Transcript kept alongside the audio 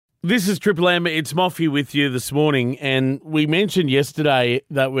This is Triple M. It's Moffee with you this morning, and we mentioned yesterday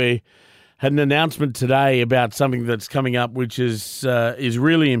that we had an announcement today about something that's coming up, which is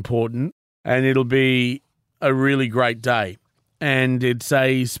really important, and it'll be a really great day. And it's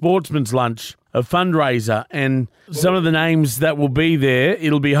a sportsman's lunch, a fundraiser, and some of the names that will be there.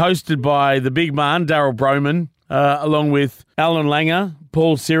 It'll be hosted by the big man, Daryl Broman, along with Alan Langer,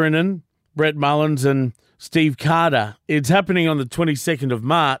 Paul Sirinen, Brett Mullins, and Steve Carter. It's happening on the 22nd of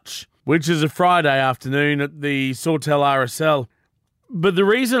March, which is a Friday afternoon at the Sawtell RSL. But the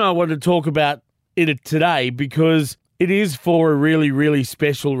reason I want to talk about it today, because it is for a really, really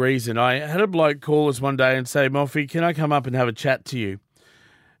special reason. I had a bloke call us one day and say, Moffee, can I come up and have a chat to you?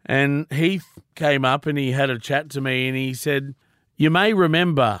 And Heath came up and he had a chat to me and he said, you may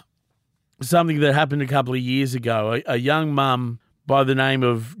remember something that happened a couple of years ago. A young mum by the name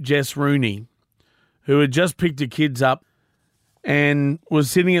of Jess Rooney, who had just picked her kids up and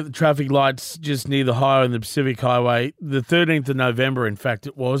was sitting at the traffic lights just near the High on the Pacific Highway, the 13th of November, in fact,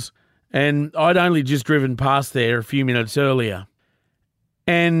 it was. And I'd only just driven past there a few minutes earlier.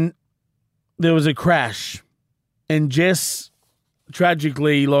 And there was a crash. And Jess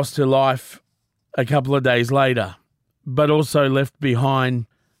tragically lost her life a couple of days later, but also left behind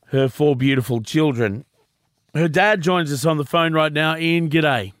her 4 beautiful children. Her dad joins us on the phone right now. Ian,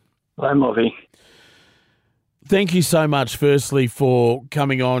 g'day. Hi, Moffee. Thank you so much, firstly, for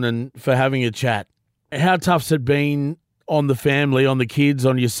coming on and for having a chat. How tough's it been on the family, on the kids,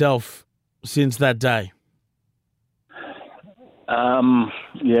 on yourself since that day?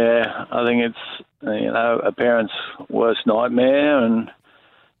 Yeah, I think it's, a parent's worst nightmare, and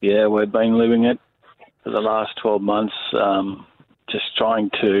yeah, we've been living it for the last 12 months, just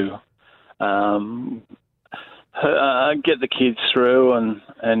trying to get the kids through and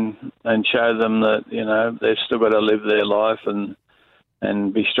show them that, they've still got to live their life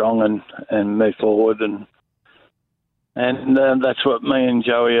and be strong and move forward, and that's what me and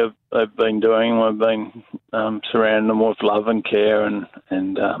Joey have been doing. We've been surrounding them with love and care and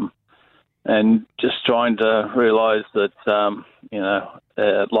just trying to realise that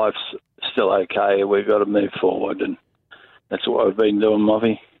life's still okay. We've got to move forward, and that's what we've been doing,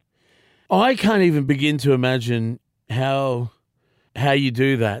 Moffee. I can't even begin to imagine how you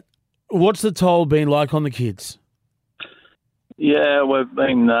do that. What's the toll been like on the kids? Yeah, we've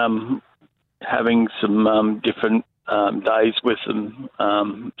been having some different days with them,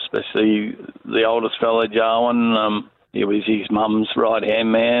 especially the oldest fella, Jarwin. He was his mum's right-hand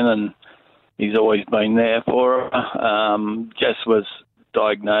man, and he's always been there for her. Jess was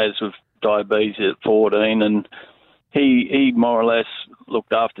diagnosed with diabetes at 14, and he more or less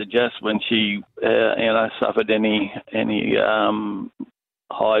looked after Jess when she, suffered any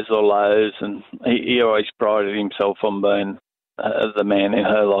highs or lows, and he always prided himself on being the man in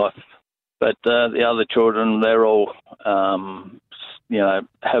her life. But the other children, they're all, having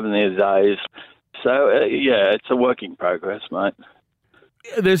their days. So, it's a work in progress, mate.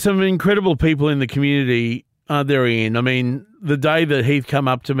 There's some incredible people in the community, aren't there, Ian? I mean, the day that Heath come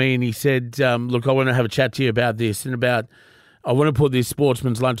up to me and he said, look, I want to have a chat to you about this and about, I want to put this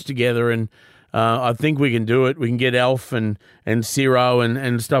sportsman's lunch together, and I think we can do it. We can get Alf and Ciro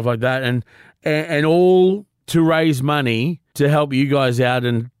and stuff like that, and all to raise money to help you guys out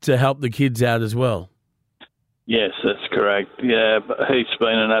and to help the kids out as well. Yes, that's correct. Yeah, but Heath's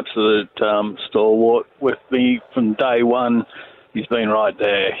been an absolute stalwart with me from day one. He's been right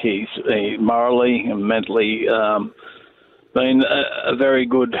there. He's morally and mentally been a very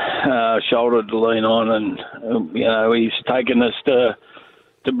good shoulder to lean on, and he's taken us to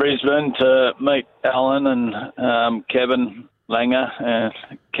Brisbane to meet Alan and Kevin Langer.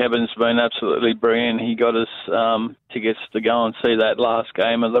 Kevin's been absolutely brilliant. He got us tickets to go and see that last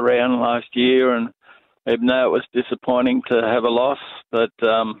game of the round last year, and even though it was disappointing to have a loss, but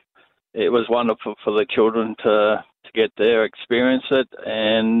it was wonderful for the children to get there, experience it,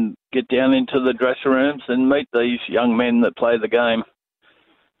 and get down into the dressing rooms and meet these young men that play the game.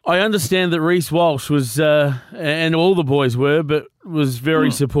 I understand that Reece Walsh was, and all the boys were, but was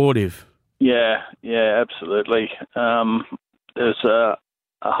very supportive. Yeah, absolutely. There's a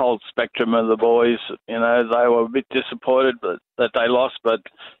whole spectrum of the boys. They were a bit disappointed that they lost, but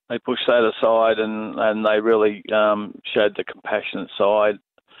they pushed that aside and they really showed the compassionate side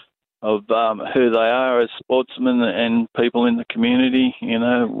of who they are as sportsmen and people in the community.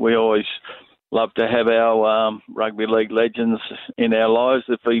 We always love to have our rugby league legends in our lives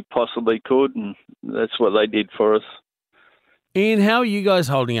if we possibly could, and that's what they did for us. Ian, how are you guys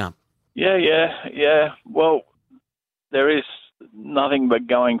holding up? Yeah. Well, there is nothing but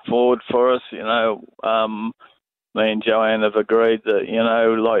going forward for us. me and Joanne have agreed that,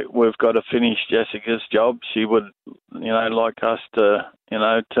 like we've got to finish Jessica's job. She would, like us to,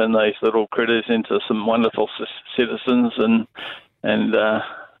 turn these little critters into some wonderful citizens, and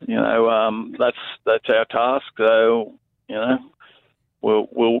that's our task. So,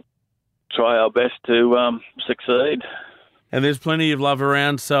 we'll try our best to succeed. And there's plenty of love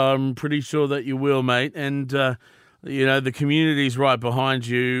around, so I'm pretty sure that you will, mate. And, the community's right behind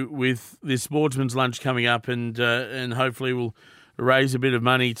you with this Sportsman's Lunch coming up, and hopefully we'll raise a bit of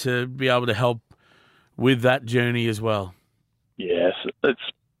money to be able to help with that journey as well. Yes,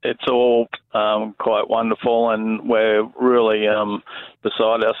 it's all quite wonderful, and we're really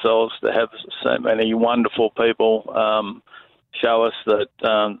beside ourselves to have so many wonderful people show us that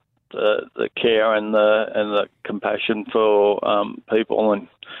the care and the compassion for people, and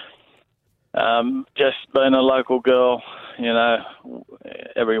just being a local girl,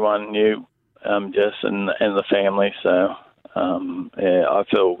 everyone knew Jess and the family, so I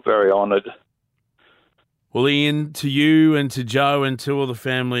feel very honoured. Well, Ian, to you and to Joe and to all the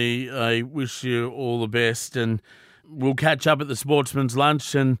family, I wish you all the best, and we'll catch up at the Sportsman's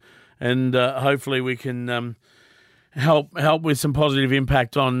Lunch, and hopefully we can help with some positive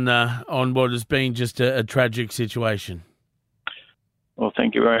impact on what has been just a tragic situation. Well,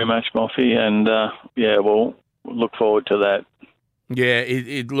 thank you very much, Moffee, and we'll look forward to that. Yeah,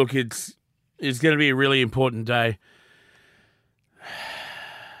 it's going to be a really important day.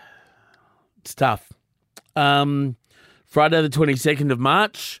 It's tough. Friday the 22nd of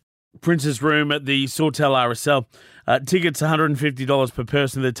March, Princess Room at the Sawtell RSL. Tickets $150 per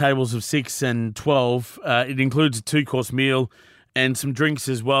person. The tables of 6 and 12. It includes a 2-course meal and some drinks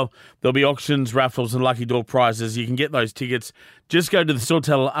as well. There'll be auctions, raffles, and lucky draw prizes. You can get those tickets. Just go to the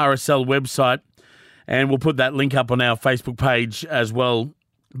Sawtell RSL website, and we'll put that link up on our Facebook page as well.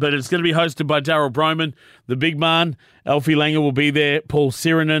 But it's going to be hosted by Darryl Broman, the big man. Alfie Langer will be there, Paul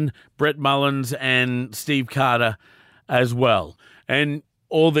Sirenen, Brett Mullins, and Steve Carter as well. And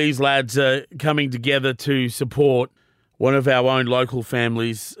all these lads are coming together to support one of our own local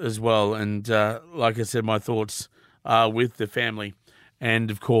families as well. And like I said, my thoughts are with the family and,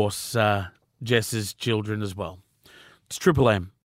 of course, Jess's children as well. It's Triple M.